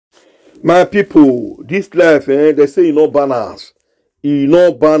My people, this life, they say you know banners. You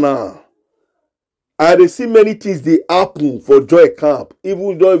know banner. I dey see many things they happen for Joy Camp,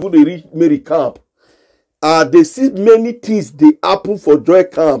 even though they reach Mary Camp. They see many things they happen for Joy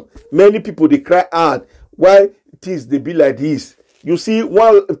Camp. Many people they cry hard. Why things they be like this? You see,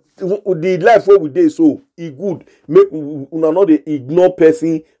 one the life where we dey so it good. Make una not the ignore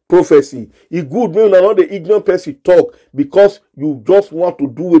person prophecy. It good make una not the ignore person talk because you just want to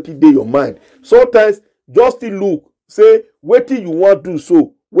do what dey your mind. Sometimes just still look, say wetin you want do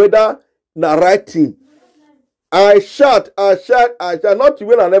so whether na right thing. I shout. Not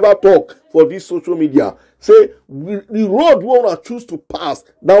even I never talk for this social media. Say the road we wanna choose to pass,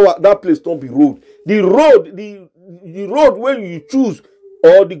 that place don't be road. The road where you choose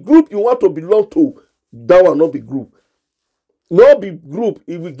or the group you want to belong to, that will not be group. Not be group,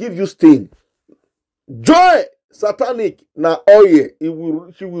 it will give you stain. Joy satanic na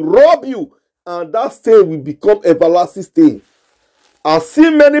oil, she will rob you, and that stain will become everlasting stain. I see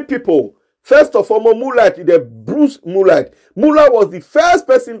many people. First of all, Moonlight, the Bruce Moonlight. Moonlight was the first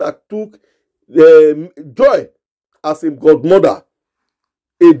person that took Joy as a godmother,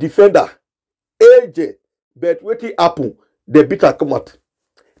 a defender, AJ. But what happened? They beat her come out.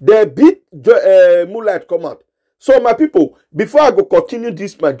 They beat Moonlight come out. So my people, before I go continue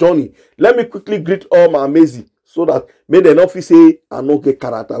this my journey, let me quickly greet all my amazing so that may they not say I no get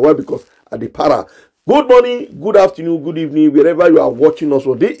character. Why? Because I the para. Good morning, good afternoon, good evening, wherever you are watching us.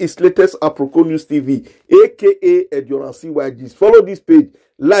 So this is latest Aproko News TV, aka Endurance CYGs. Follow this page,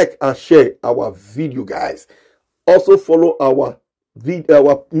 like and share our video, guys. Also follow our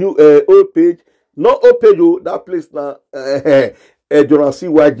new old page, not old page, that place now. Endurance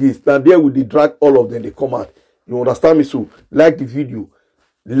CYGs. Now there we drag all of them. They come out. You understand me? So like the video,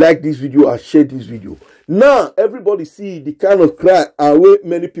 like this video, and share this video. Now everybody see the kind of cry away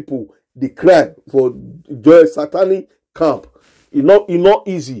many people. They cry for Joy Satanic Camp. It's not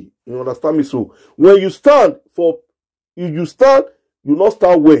easy. You understand me? So when you stand for you stand, you not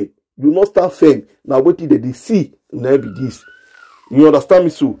stand well, you not stand firm. Now wait till they see now be this. You understand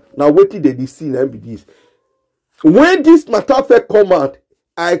me? So now wait till they see now be this. When this matter first come out,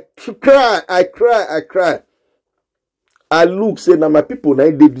 I cry. I look, say now my people now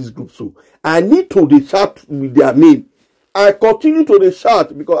did this group. So I need to dey chat with their name. I continue to the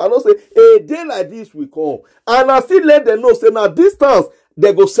chat because I know say a day like this will come, and I still let them know say now distance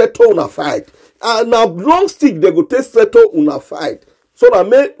they go settle on a fight, and now long stick they go take settle on a fight, so that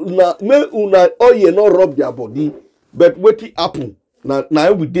may una oh you not rub their body, but what it happen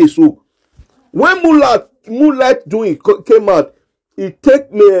now we dey so. When Moonlight doing came out, it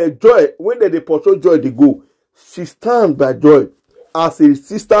take me Joy when they portray Joy they go. She stand by Joy as a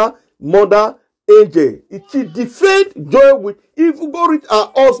sister, mother. AJ, she defend Joy with if you go reach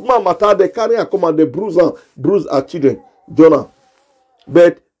her husband matter, they carry her come and they bruise her children, Jonah.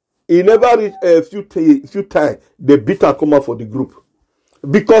 But he never reach a few times they beat her come out for the group.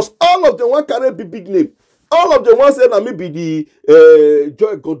 Because all of them want carry big name. All of them want say that maybe the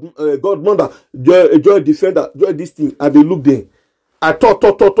Joy godmother, Joy defender, Joy this thing, and they look there. I thought,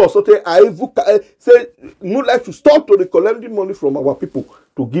 so I even say Moonlight to stop to the collecting money from our people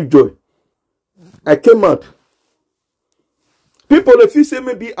to give Joy. I came out. People if you say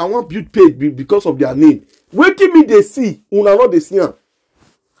maybe I want build page because of their name. Waiting me they see, una not they see.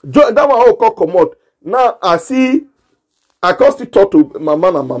 That one how come out. Now I see I constantly talk to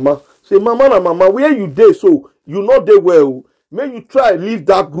mama and mama. Say mama, where you dey so you not dey well. May you try leave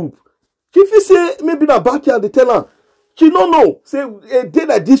that group. If you say maybe na backyard they tell her. She no know. Say a day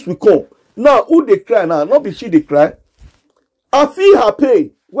like this will come. Now who they cry now? Not be she they cry. I feel her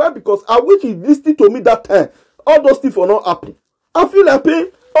pain. Why? Because I wish he listened to me that time. All those things will not happen. I feel her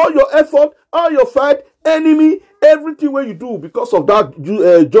pain. All your effort, all your fight, enemy, everything where you do because of that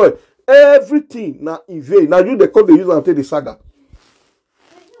Joy. Everything now in vain. Now you they call the user until the saga.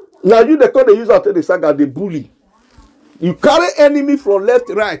 Now you they call the user until the saga. They bully. You carry enemy from left,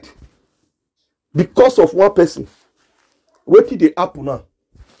 right. Because of one person. What did they happen now?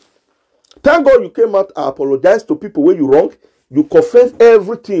 Thank God you came out and apologize to people where you wrong. You confess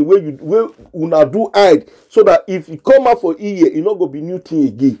everything where you una do hide, so that if you come out for year, it not go be new thing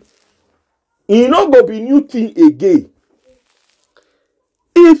again. It not go be new thing again.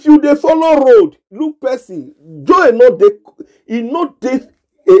 If you dey follow road, look person, Joy not dey, he not dey.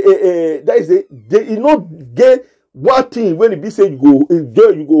 That is he not get one thing when it be say you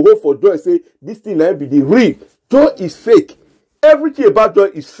go hold for Joy. Say this thing na be the real. Joy is fake. Everything about Joy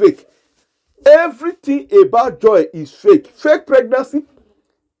is fake. Everything about Joy is fake. Fake pregnancy,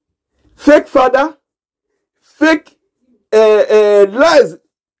 fake father, fake lies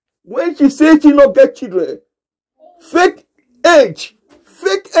When she say she not get children, fake age,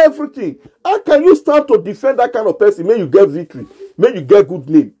 fake everything. How can you start to defend that kind of person? May you get victory, may you get good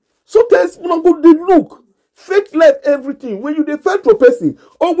name. So there's not good they look. Fake life, everything. When you defend to a person,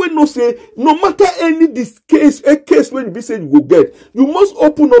 always no say, no matter any this case, a case when you be saying you go get, you must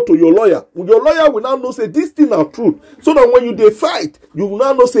open up to your lawyer. Your lawyer will now know say this thing are true. So that when you dey fight, you will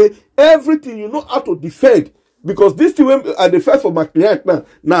now know say everything you know how to defend. Because this thing when I defend for my client now,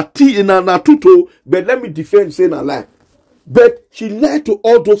 na tuto, but let me defend say na lie. But she lied to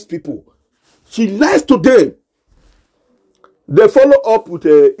all those people. She lies to them. They follow up with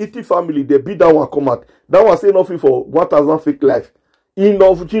a ET family. They beat that one come out. That one say nothing for 1,000 fake life. She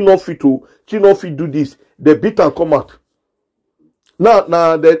not fit do this. They beat and come out.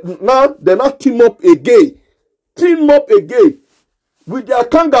 Now they not team up again. Team up again with their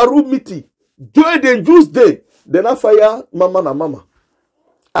kangaroo meeting. Joy they use them. They not fire mama na mama.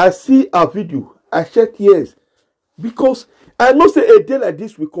 I see a video. I check yes because I know say a day like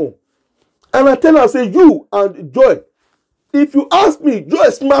this will come, and I tell her say you and Joy. If you ask me, Joy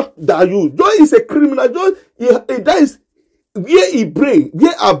is smart than you. Joy is a criminal. Joy, that is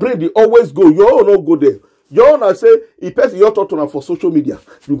where our brain they always go. Your own not go there. Your own I say, if person you talk to them for social media,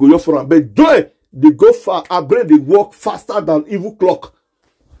 you go your for them. But Joy, they go far. Our brain they work faster than evil clock.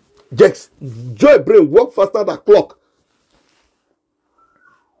 Jex, Joy brain work faster than clock.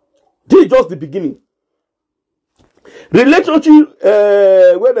 This is just the beginning. Relationship,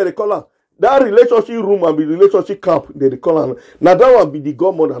 where they call her. That relationship room and the relationship camp, they call her. Now that one be the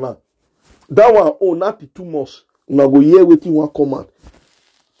godmother now. That one, oh, not the 2 months. Now go here waiting one command.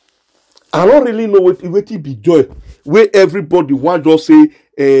 I don't really know what it be Joy. Where everybody want just say,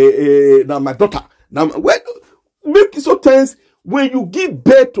 now my daughter. Now, make it so tense when you give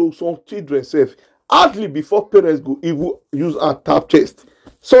birth to some children, hardly before parents go even use a tap chest.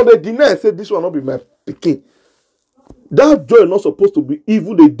 So they deny and say this will not be my pikin. That Joy not supposed to be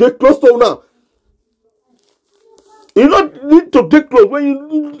evil. They dey close to now. You don't need to take close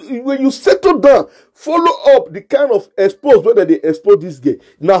when you settle down. Follow up the kind of expose whether they expose this guy.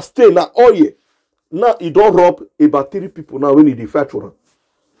 Now stay now. Oh yeah. Now you don't rob about 3 people now when you fight for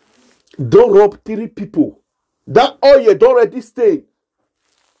them. Don't rob 3 people. That oh yeah don't already stay.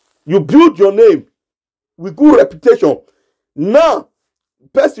 You build your name with good reputation. Now.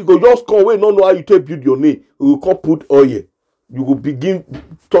 Person go just come wey no know how you take build your name. You will come put oil. You will begin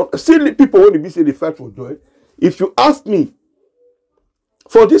talk. See people when they be say they fight for Joy. If you ask me,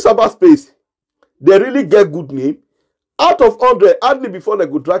 for this cyberspace, they really get good name. Out of 100, hardly before they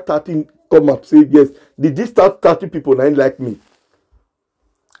go drag 13 come up say yes. Did this start 30 people that ain't like me?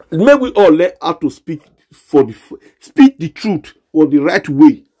 May we all learn how to speak the truth or the right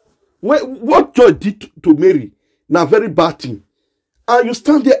way. What Joy did to Mary, now very bad thing. And you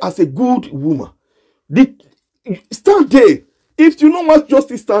stand there as a good woman. Stand there. If you know what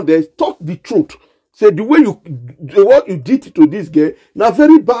justice stand there, talk the truth. Say the way what you did to this girl, now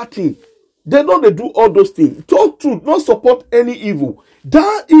very bad thing. They don't do all those things. Talk truth, not support any evil.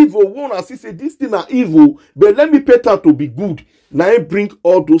 That evil one as he say this thing are evil, but let me pay that to be good. Now I bring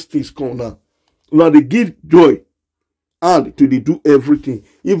all those things come now. Now they give Joy and to they do everything.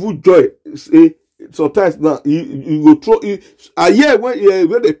 Evil Joy say. Sometimes now you go throw it. I hear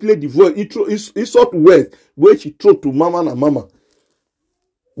when they play the voice, he sort words where she throw to mama na mama.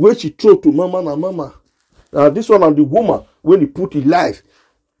 Where she throw to mama na mama. This one and the woman when he put in life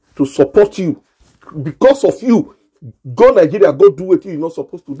to support you. Because of you, go Nigeria, go do what you're not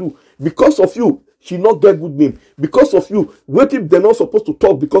supposed to do. Because of you, she not get good name. Because of you, what if they're not supposed to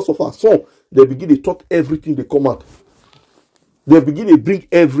talk because of her son? They begin to talk everything they come out. They begin to bring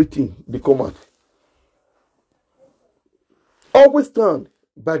everything they come out. Always stand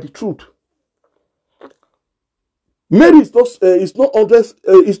by the truth. Mary is not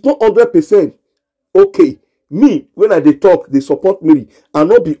 100% okay. Me, when I they talk, they support Mary. I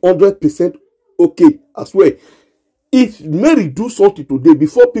not be 100% okay as well. If Mary do something today,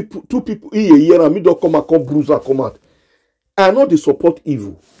 before 2 people in a year and me don't come bruise and come out, I know they support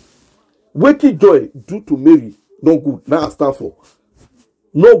evil. What did Joy do to Mary? No good. Now I stand for.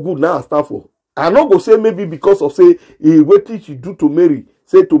 No good. Now I stand for. I not go say maybe because of say what did she do to Mary?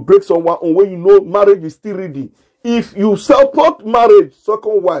 Say to break someone on when you know marriage is still ready. If you support marriage,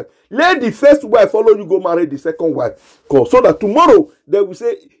 second wife, let the first wife follow you go marry the second wife. So that tomorrow they will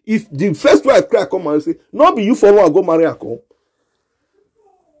say if the first wife cry come and say, not be you follow and go marry her come.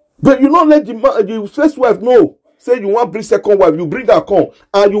 But you not let the first wife know. Say you want bring second wife, you bring her come,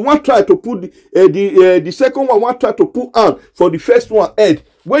 and you want try to put the second one want try to put on for the first one head.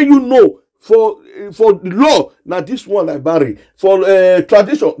 When you know For the law, now this one I marry. For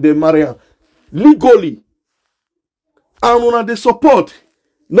tradition, they marry am. Legally. And una dey support.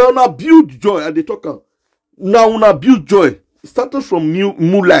 Now una build joy. I dey talk am. Now una build joy. It started from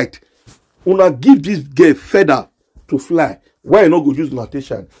moonlight. Una give this girl feather to fly. Why you no go use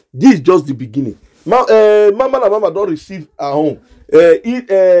notation? This is just the beginning. Mama and mama don't receive her own.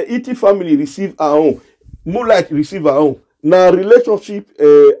 E.T. family receive her own. Moonlight receive her own. Now relationship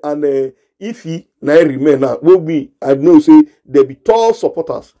and Ify now remain now. I know say they be tough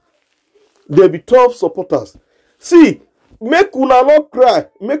supporters. They be tough supporters. See, make una not cry.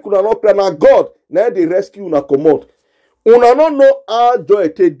 Make una not cry. Now God now they rescue una comot. Una no know how joy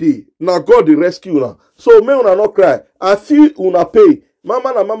take dey. Now God dey rescue una. So make una not cry. I feel una pay.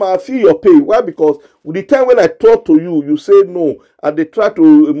 Mama and mama, I feel your pain. Why? Because with the time when I talk to you, you say no, and they try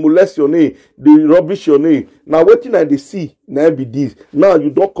to molest your name, they rubbish your name. Now, waiting I they see, now be this. Now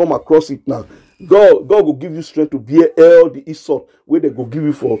you don't come across it now. God will give you strength to bear all the insult where they go give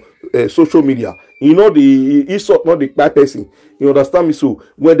you for social media. You know the insult, not the bad person. You understand me? So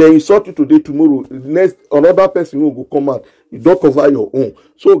when they insult you today, tomorrow, next another person will go come out. You don't cover your own.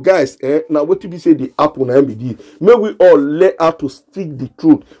 So guys, now what you say the apple and MBD. May we all learn how to speak the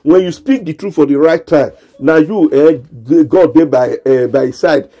truth. When you speak the truth for the right time, now you God there by his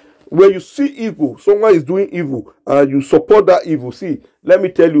side. When you see evil, someone is doing evil, and you support that evil. See, let me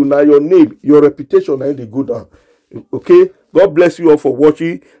tell you now, your name, your reputation, and they go down. Okay? God bless you all for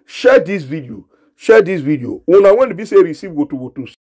watching. Share this video. Share this video. When I want to be say receive go to